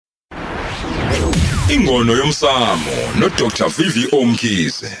Ingono Yomsamo no Dr VVO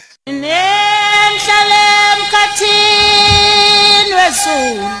Mkhize. Nemhlale emkhathini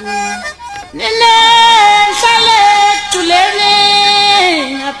wesulu. Nemhlale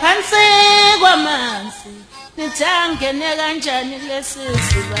culeni ngaphansi kwamanzi. Nithangene kanjani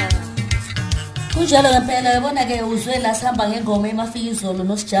lesizwe? Kunjalo ngempela yabona ke uzwe la sihamba ngengoma emafika izolo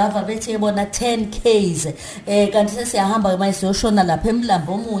noSijava bethe yebona 10 Ks kanti sesiyahamba manje siyoshona lapha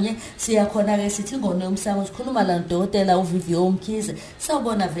eMlambo omunye siya khona ke sithi Ingono Yomsamo sikhuluma la noDokotela VVO Mkhize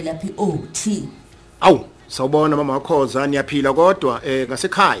sawubona vela phi OT Awu sawubona mama wakhoza niyaphila kodwa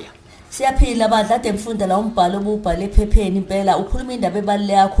ngasekhaya Siyaphila badlade emfunda la umbhalo obubhale ephepheni impela ukhuluma indaba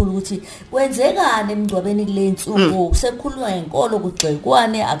ebalule kakhulu ukuthi kwenzekani emgcwabeni kule insuku kusekhuluma ngenkolo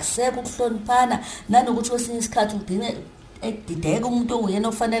kugxekwane akusekho ukuhloniphana nanokuthi kwesinye isikhathi udine edideka umuntu oyena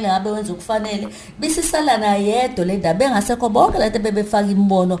ofanele ngabe wenza ukufanele bisisala naye yedwa le ndaba engasekho bonke lento bebefaka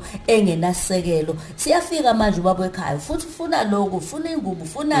imbono engenasekelo siyafika manje ubaba ekhaya futhi ufuna lokho ufuna ingubo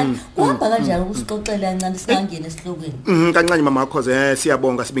ufunani uhamba kanjalo ukusixoxela kancane singangena esihlokweni kancane mama wakhoza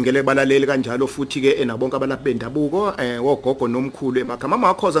siyabonga sibingele balaleli kanjalo futhi ke nabonke abalaphi bendabuko wogogo nomkhulu emakhaya mama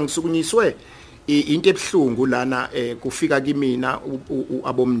wakhoza ngisukunyiswe into ebhlungu lana kufika kimina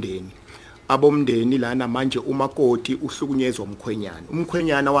abomndeni lana manje umakoti uhlukunyezwa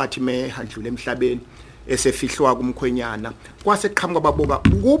umkhwenyana wathi mehadlule emhlabeni esefihlwa kumkhwenyana kwase qhamuka baboka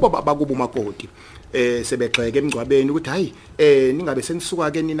kuba bakuba umakoti sebegxeke emgcwabeni ukuthi hayi ningabe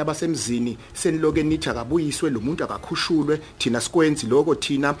senisuka ke nina abasemzini seniloke nithi akabuyiswe lo muntu akakhushulwe thina sikwenzi lokho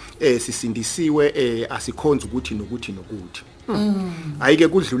thina sisindisiwe asikhonza ukuthi nokuthi ayike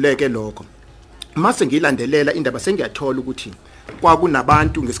kudluleke lokho mase ngilandelela indaba sengiyathola ukuthi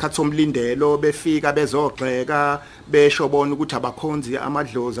kwakunabantu ngesikhathi somlindelo befika bezogxeka besho bona ukuthi abakhonzi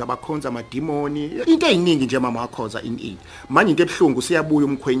amadlozi abakhonza amadimoni into eyiningi nje mama wakhoza manje into ebhlungu siyabuya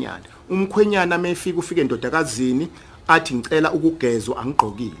umkhwenyana mefika ufike endodakazini athi ngicela ukugezwa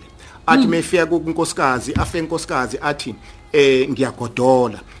angigqokile athi mefika kunkosikazi enkosikazi athi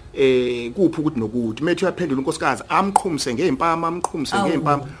ngiyagodola kuphi ukuthi nokuthi methi uyaphendula unkosikazi amqhumse ngempama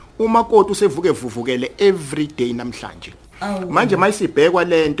umakoti usevuke vuvukele every day namhlanje manje mayisibhekwa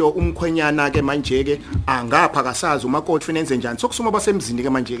lento umkhwenyana ke manje ke angapha kasazi umakoti ufuna enze njani sokusuma basemzini ke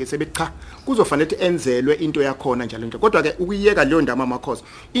manje ke sebecha kuzofanele enzelwe into yakhona njalo nje kodwa ke ukuyeka leyo ndaba amakhosi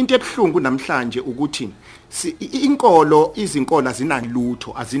into ebhlungu namhlanje ukuthi izinkolo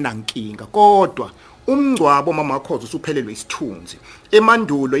azinalutho azinankinga kodwa umngcwabo mama wakhoza usuphelelwe isithunzi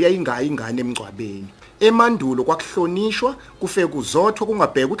emandulo yayingayi ingane emngcwabeni emandulo kwakuhlonishwa kufeke kuzothwa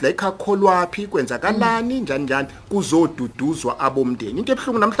kungabheka ukuthi la ekhaya kholwapi kwenzakalani njani kuzoduduzwa abomndeni into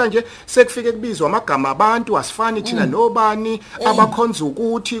ebhlungu namhlanje sekufike kubizwa amagama abantu asifani thina nobani abakhonza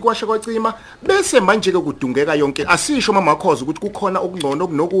ukuthi kwashe kwacima bese manje ke kudungeka yonke asisho mama wakhoza ukuthi kukhona okungcono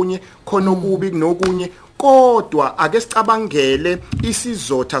kunokunye khona okubi kunokunye kodwa ake sicabangele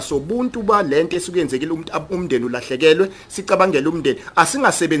isizotha sobuntu balento esukuyenzekile umndeni ulahlekelwe sicabangele umndeni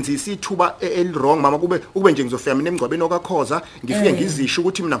asingasebenzisi ithuba elwrong mama kube nje ngizofika mina emgcwabeni okakhoza ngifike ngizisho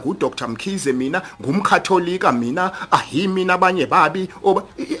ukuthi mina nguDr Mkhize mina ngumkhatholika mina ahimina abanye babi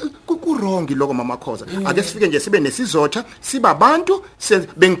kurong lokho mama Khoza ake sifike nje sibe nesizotha sibabantu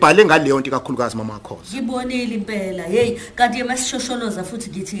bengibhale ngaleyo nto kakhulukazi mama Khoza ngibonile impela hey kanti emasishosholoza futhi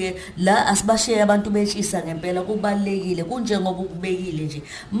ngithi ke la asibashiye abantu betshisa ngempela kubalekile kunjengoba ukubekile nje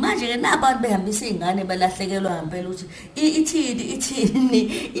manje ke nabantu behambisa izingane balahlekelwa ngempela ukuthi ithini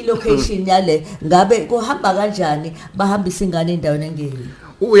ilocation yale ngabe kuhamba kanjani bahambisa ingane endaweni engeli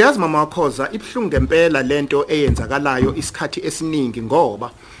uyazi mama Khoza ibhlungu ngempela lento eyenzakalayo isikhathi esiningi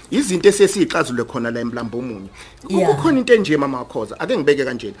ngoba izinto esesixazule khona la eMlambo omunye kukhona into enje mama Khoza ake ngibeke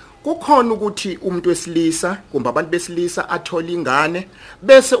kanjena kukhona ukuthi umuntu wesilisa kumbe abantu besilisa athola ingane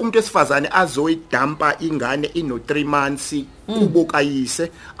bese umuntu wesifazane azoyidampa ingane ino 3 months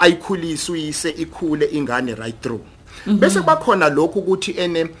kubokayise ayikhulisa uyise ikhule ingane right through bese bakhona lokho ukuthi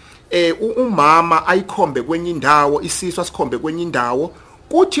umama ayikhombe kwenye indawo isiso asikhombe kwenye indawo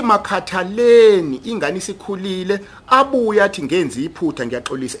kuthi makhathaleni ingane isikhulile abuya athi ngenza iphutha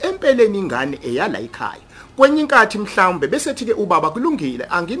ngiyaxolisa empeleni ingane eyala ekhaya kwenye inkathi mhlawumbe bese thi ke ubaba kulungile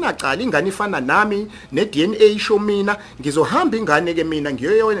anginacala ingane ifana nami neDNA isho mina ngizohamba ingane ke mina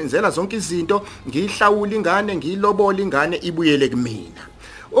ngiyoyenzela zonke izinto ngiyihlawula ingane ngiyilobola ingane ibuyele kumina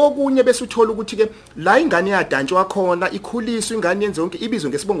okunye bese uthola ukuthi ke la ingane yadantshwa khona ikhuliswa ingane yenze yonke ibizwe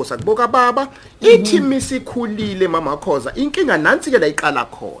ngesibongo sakuboka baba ithi misikhulile mama Khoza inkinga nansi ke la iqala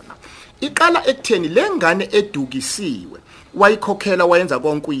khona iqala ekutheni lengane edukisiwe wayikhokhela wayenza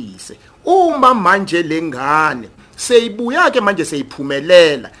konke uyise uma manje lengane seyibuya ke manje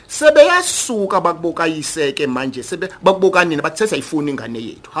seyiphumelela sebeyasuka bakubuka yiseke manje sebe bakubuka nini bathi sesayifuna ingane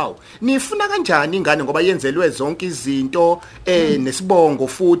yethu hawu nifuna kanjani ingane ngoba yenzelwe zonke izinto nesibongo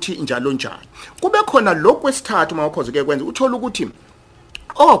futhi njalo njalo kube khona lokho kwesithathu mawukhoze ke kwenza uthola ukuthi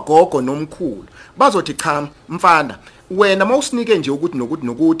ogogo nomkhulu bazothi cha mfana wena mawusinike nje ukuthi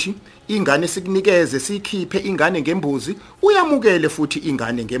nokuthi ingane sikunikeze sikhiphe ingane ngembuzi uyamukele futhi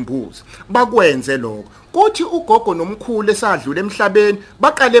ingane ngembuzi bakwenze lokho kuthi ugogo nomkhulu esadlule emhlabeni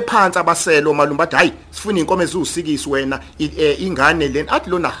baqale phansi abaselo malume bathi hayi sifuna inkomo ezusikisi wena ingane leni athi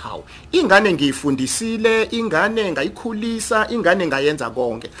lona hawu ingane ngiyifundisile ingane ngayikhulisa ingane ngayenza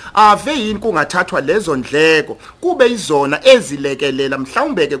konke ave yini kungathathwa lezo ndleko kube izona ezilekelela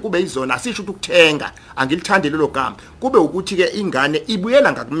mhlawumbe ke kube izona asisho ukuthenga angilithande lelo gama kube ukuthi ke ingane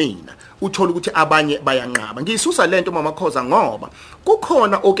ibuyela ngakumina uthola ukuthi abanye bayanqaba ngisusa lento mama Khoza ngoba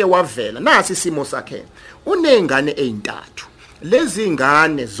kukhona oke wavela nasi isimo sakhe unengane ezintathu lezi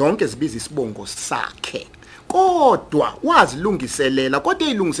ingane zonke zibiza isibongo sakhe kodwa wazilungiselela kodwa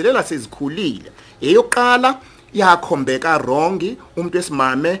ezilungiselela sezikhulile eyoqala yakhombeka wrong umuntu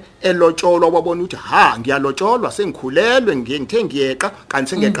wesimame elotsholwa wabona ukuthi ha ngiyalotsholwa sengikhulelwe ngithe ngiyeqa kanti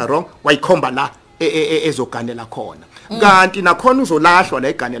sengeqa wrong wayikhomba la ezoganela khona kanti nakhona uzolahlwa la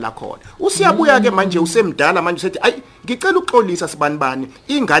eganela khona usiyabuya ke manje usemdala manje usethi ayi ngicela ukuxolisa sibanibani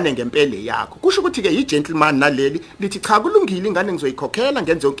ingane ngempele yakho kusho ukuthi ke igentleman naleli lithi cha kulungile ingane ngizoyikhokhela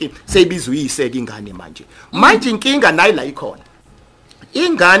ngenze yonke seyibizwa uyiseke ingane manje inkinga nayi la ikhona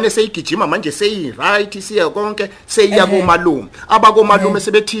ingane seyigijima manje seyi right siya konke seyiya kumalume abakomalume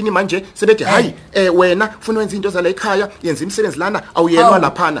sebethini manje sebethi hayi wena ufuna wenza into zala ekhaya yenza imisebenzi lana awuyenwa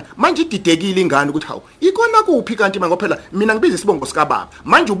laphana manje ididekile ingane ukuthi hawu ikona kuphi kanti manje phela mina ngibiza isibongo sika baba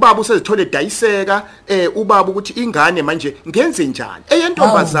manje ubaba usezithole dayiseka ubaba ukuthi ingane manje ngenze njani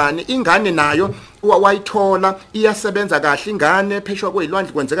eyentombazane ingane nayo wayithola iyasebenza kahle ingane pheshwa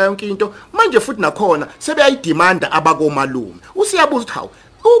kwezilwandle kwenzeka yonke into manje futhi nakhona sebeyayidimanda abakomalume usiyabuza ukuthi hawu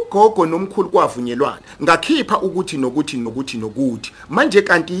ugogo nomkhulu kwavunyelwana ngakhipha ukuthi nokuthi manje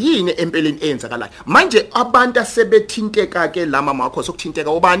kanti yini empeleni eyenzakalayo manje abantu asebethinteka ke lama makho sokuthinteka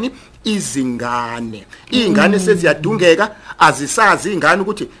obani izingane seziyadungeka azisazi ingane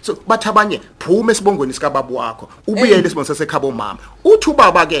ukuthi bathi abanye phuma esibongweni sika baba wakho ubuyele esibongo sasekhabo mama uthi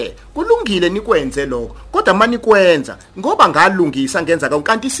ubaba ke kulungile nikwenze lokho kodwa mani kwenza ngoba ngalungisa ngenza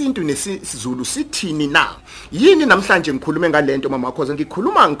kanti isintu nesizulu sithini na yini namhlanje ngikhulume ngalento mama Khoza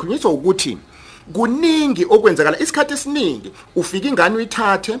ngikhulunyiswa ukuthi kuningi okwenzakala isikhathi esiningi ufika ingane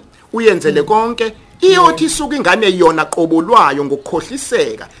uyithathe uyenzele konke iyothi isuka ingane yona qobolwayo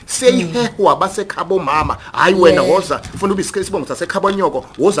ngokukhohliseka seyihehwa basekhabo mama hayi wena woza ufuna ubisibongo sasekhabo nyoko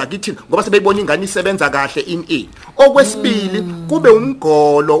woza kithi ngoba sebeyibona ingane isebenza kahle okwesibili kube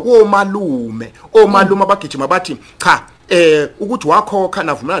umgolo womalume abagijima bathi cha ukuthi wakhokha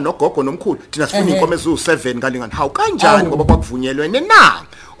navumelana nogogo nomkhulu thina sifuna inkomo ezu7 kalingani hawu kanjani ngoba kwakuvunyelwene na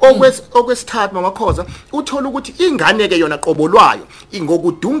okwesithathu mama Khoza uthola ukuthi ingane ke yona qobolwayo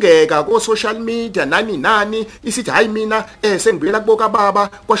ingokudungeka ko social media nani isithi hayi mina sengibuyela kuboka baba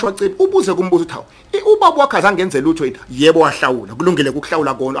kwashwacela ubuze kumbuzo ukuthi hawu ubaba wakhe azangenze lutho yini yebo wahlawula kulungile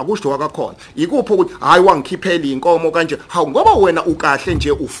ukuhlawula kona akusho akakhona ikuphi ukuthi hayi wangikhiphela inkomo kanje hawu ngoba wena ukahle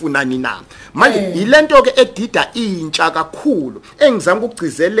nje ufunani na manje yilento ke edida intsha kakhulu engizama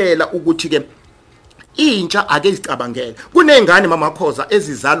ukugcizelela ukuthi ke intsha ake izicabangele kunengane mama Khoza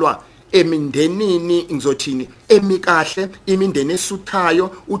ezizalwa emindenini ngizothini emikahle imindeni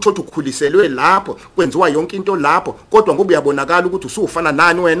esuthayo uthothi ukukhuliselwe lapho kwenziwa yonke into lapho kodwa ngoba uyabonakala ukuthi usufana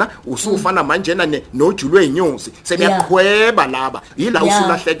nani wena usufana manjena nojulwe inyosi sebeyakhweba laba yila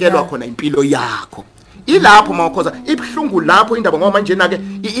usulahlekelwa khona impilo yakho ilapho mama Khoza ibhlungu lapho indaba ngoba manje na ke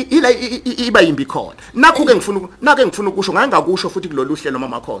iba yimbi khona nakho ke ngifuna ukusho ngangakusho futhi kulolu hlelo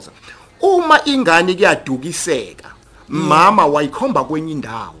mama Khoza uma ingane kuyadukiseka mama wayikhomba kwenye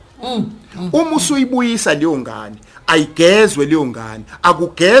indawo uma usuyibuyisa leyo ngane ayigezwe leyo ngane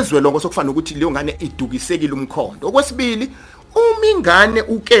akugezwe lokho sokufana ukuthi leyo ngane idukisekile umkhondo okwesibili uma ingane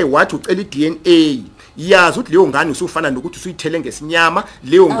uke wathi ucela iDNA yazi ukuthi leyo ngane usufana nokuthi usuyithele ngesinyama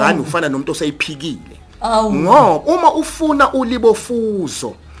leyo ngane ufana nomuntu osayiphikile ngoba uma ufuna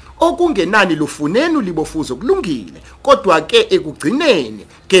ulibofuzo okungenani lufuneni ulibofuzo kulungile kodwa ke ekugcineni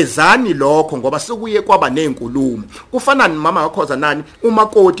gezani lokho ngoba sekuye kwaba nezinkulumo kufana mama Khoza nani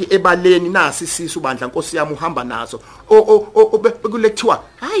umakoti ebaleni nasi isisu bandla Nkosi yami uhamba naso bekulethiwa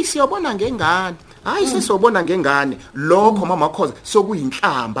hayi siyabona ngengane hayi sesobona ngengane lokho mama Khoza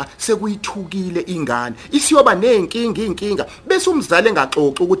sokuyinhlamba sekuyithukile ingane isiyoba inkinga bese umzali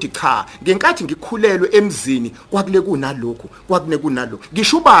engaxoxa ukuthi cha ngenkathi ngikhulelwe emzini kwakule kunalokho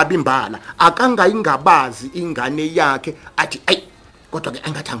ngisho ubaba imbala akangayingabazi ingane yakhe athi ayi kodwa ke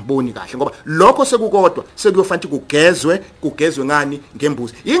angathi angiboni kahle ngoba lokho sekukodwa sekuyofanele kugezwe ngani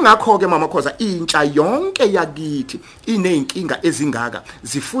ngembuzi ingakho ke mama Khoza intsha yonke yakithi ineyinkinga ezingaka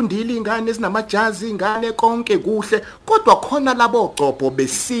zifundile ingane ezinamajazi ingane konke kuhle kodwa khona labo gcopho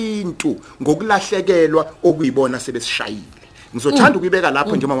besintu ngokulahlekelwa okuyibona sebesishayile ngizothanda ukuyibeka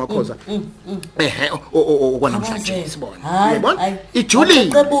lapho nje mama Khoza okwanamhlanje sibona uyabona iJulie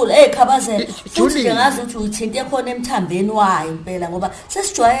ucebule khabazela futhi nje ngazi ukuthi uthinte khona emthambeni wayo impela ngoba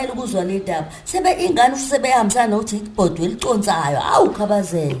sesijwayele ukuzwa le daba ingane sebehambisana nokuthi ibhodwe eliconsayo awu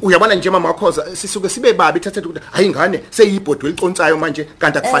khabazela uyabona nje mama Khoza sisuke sibe babi ithathe ukuthi hayi ingane seyibhodwe eliconsayo manje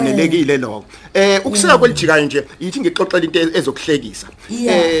kanti akufanelekile lokho ukuseka kwelijikayo nje yithi ngixoxela into ezokuhlekisa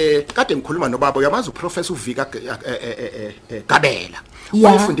kade ngikhuluma nobaba uyamazi uprofessor uVika Kabela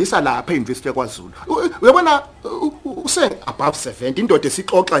wayefundisa lapha eUniversity yaKwaZulu uyabona use above 70 indoda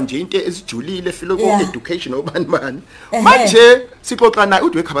esixoxa nje into ezijulile philosophy education obani manje sixoxa naye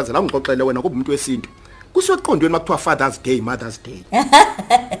udwe Khabazela ungixoxele wena kuba umuntu wesintu kusoqondweni makuthiwa Father's Day Mother's Day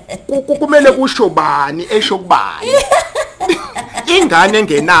kumele kusho bani esho kubani ingane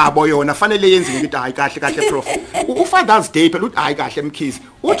engenabo yona fanele yenze ukuthi hayi kahle prof uFather's Day phela uthi hayi kahle Mkhizi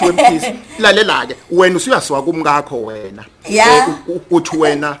uthi wemkhizi lalela ke wena usuyaswa kumkakho wena uthi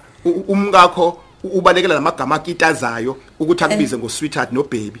wena umkakho ubalekela lamagama akitazayo ukuthi akubize ngo sweetheart no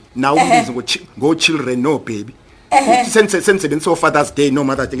baby nawe ubize ngo children no baby sense so Father's Day no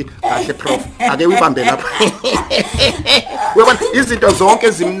Mother's Day kahle prof ake uyibambe lapha uyabona izinto zonke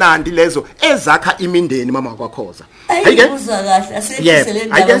ezimnandi lezo ezakha imindeni mama kwaKhoza hayike uzwa kahle asekhusele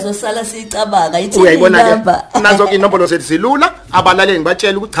ndaba zosala sicabanga uyayibona ke nazo ke inombolo zethu zilula abalaleli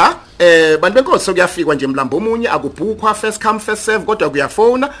ngibatshela ukuthi cha bantu benkosi sokuyafikwa nje mlambo omunye akubhukhwa first come first serve kodwa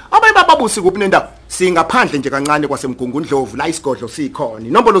kuyafona abaye bababusi kuphi nendawo singaphandle nje kancane kwasemgungundlovu la isigodlo sikhona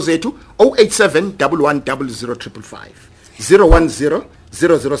inombolo zethu 0871100555 010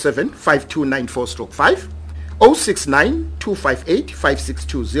 007 5294/5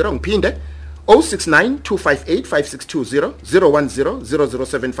 0692585620 ngiphinde 0692585620 010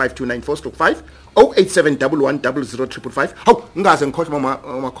 007 5294/5 0871100555 hawu ngaze ngikhohle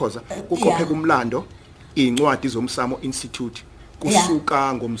mama Khoza kuqophe kumlando incwadi zomsamo institute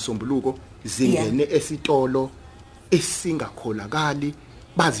kusuka ngomsombuluko zingene esitolo esingakholakali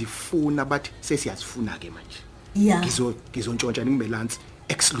bazifuna bathi sesiyazifuna ke manje ngizontshontsha ngimelansi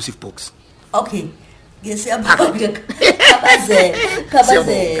exclusive box okay ngisiyabonga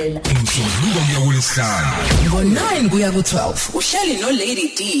khabazela umsombuluko ngiyawulesihlanu ngo9 kuya ku12 uhleli no Lady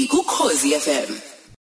D ku Khosi FM.